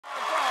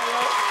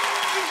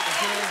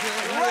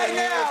Right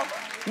now,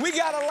 we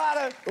got a lot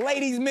of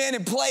ladies, men,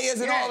 and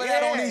players and all of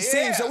that on these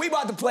teams. So we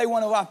about to play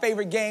one of our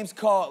favorite games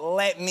called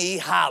Me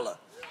Holla.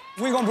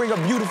 We're gonna bring a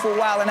beautiful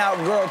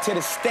WildNOut girl to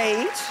the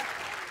stage.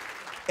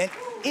 And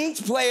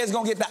each player is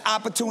gonna get the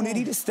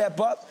opportunity to step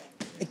up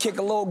and kick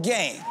a little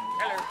game.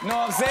 You know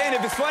what I'm saying?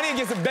 If it's funny, it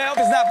gets a bell. If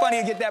it's not funny,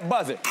 it get that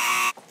buzzer.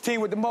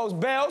 Team with the most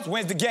bells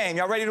wins the game.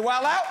 Y'all ready to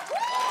wild out?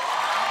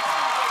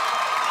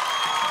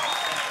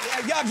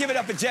 Yeah, y'all give it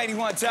up for JD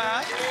one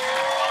time.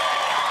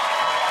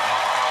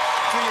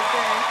 Do your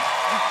thing.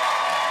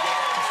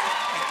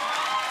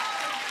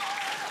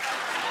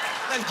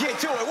 Let's get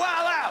to it.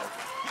 Wild out.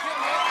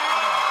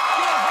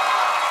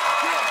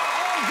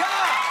 Oh,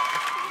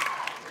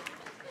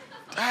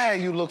 God.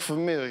 Hey, you look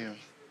familiar.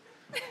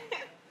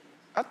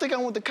 I think I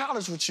went to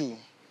college with you.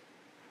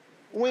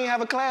 We ain't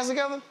have a class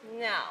together?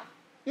 No.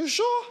 You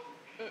sure?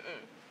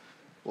 Mm-mm.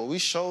 Well, we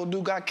sure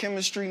do got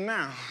chemistry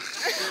now.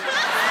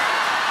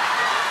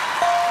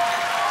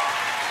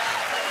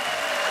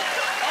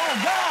 Oh,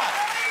 God!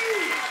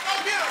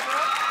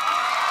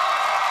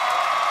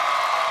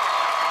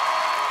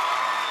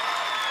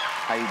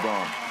 How you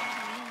doing?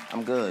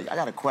 I'm good. I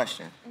got a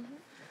question.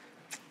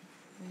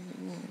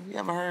 You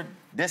ever heard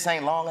this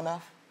ain't long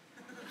enough?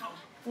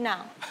 No.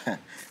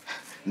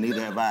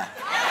 Neither have I.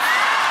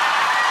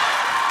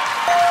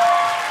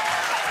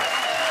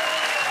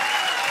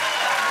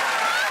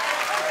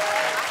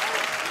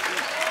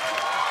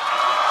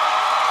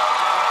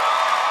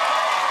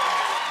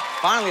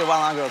 Finally, a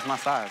WildNOut girl's my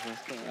size.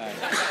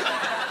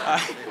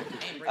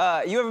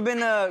 You ever been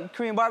to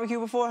Korean barbecue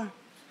before?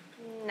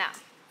 No.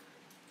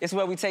 It's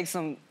where we take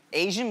some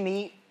Asian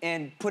meat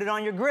and put it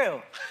on your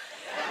grill.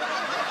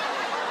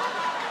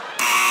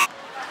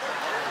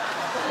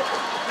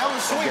 That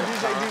was sweet,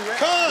 DJ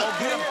D-Rex.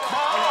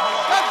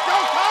 Let's go,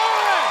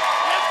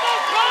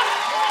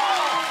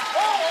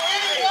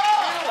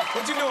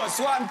 What you doing,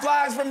 swatting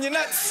flies from your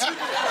nuts?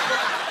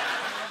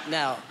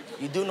 Now,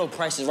 you do know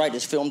Price is Right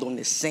is filmed on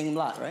this same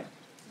lot, right?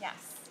 Yes.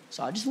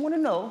 So I just want to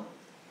know,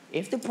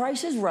 if the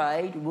price is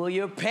right, will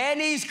your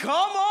panties come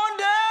on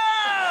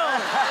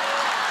down?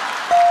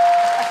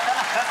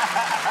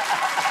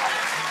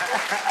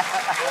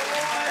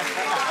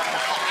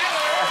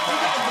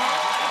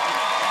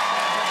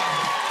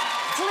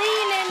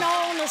 Cleaning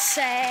on a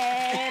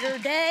Saturday.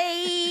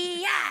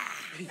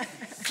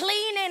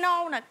 Cleaning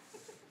on a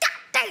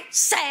goddamn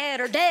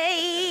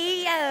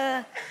Saturday.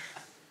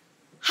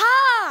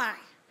 Hi,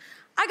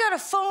 I got a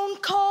phone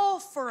call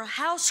for a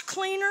house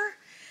cleaner,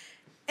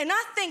 and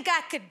I think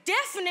I could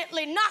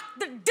definitely knock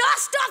the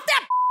dust off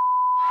that.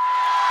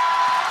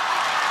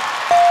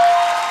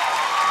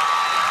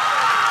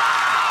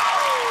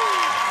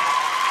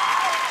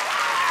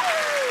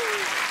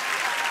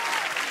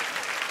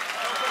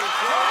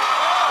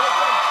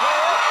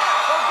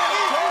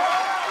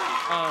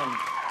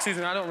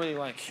 Susan, I don't really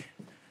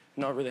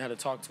know really how to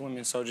talk to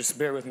women, so just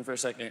bear with me for a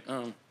second.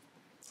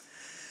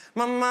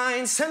 My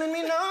mind's telling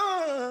me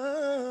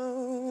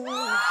no,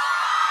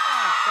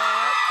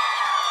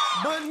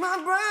 but my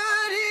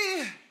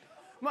body's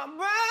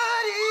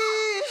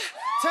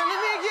telling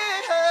me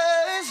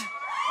yes,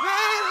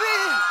 baby.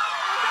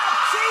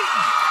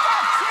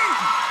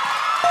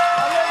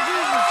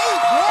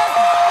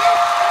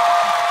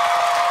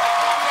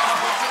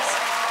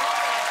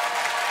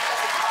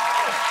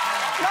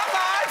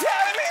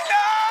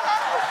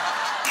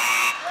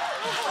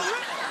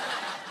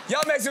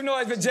 Y'all make some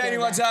noise for JD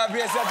one time,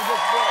 being such a good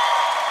sport.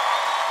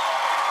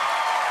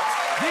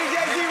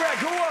 DJ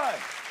D-Rex, who won?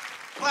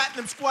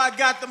 Platinum Squad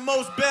got the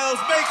most bells.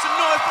 Make some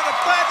noise for the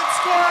Platinum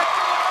Squad.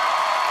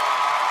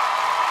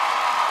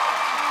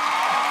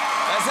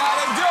 That's how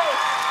they do.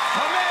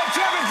 My man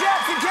Trevor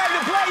Jackson came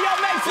to play.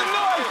 Y'all make some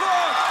noise for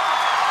him.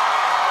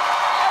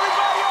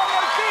 Everybody on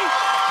their feet.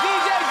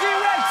 DJ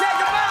D-Rex, take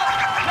them out.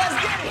 Let's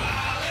get it.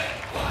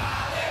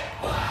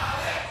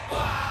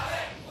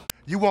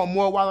 You want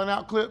more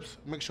WildNOut clips?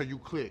 Make sure you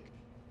click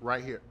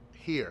right here.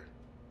 Here.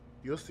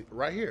 You'll see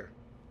right here.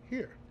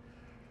 Here.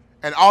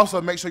 And also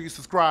make sure you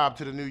subscribe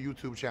to the new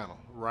YouTube channel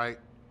right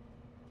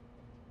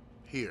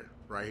here.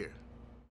 Right here.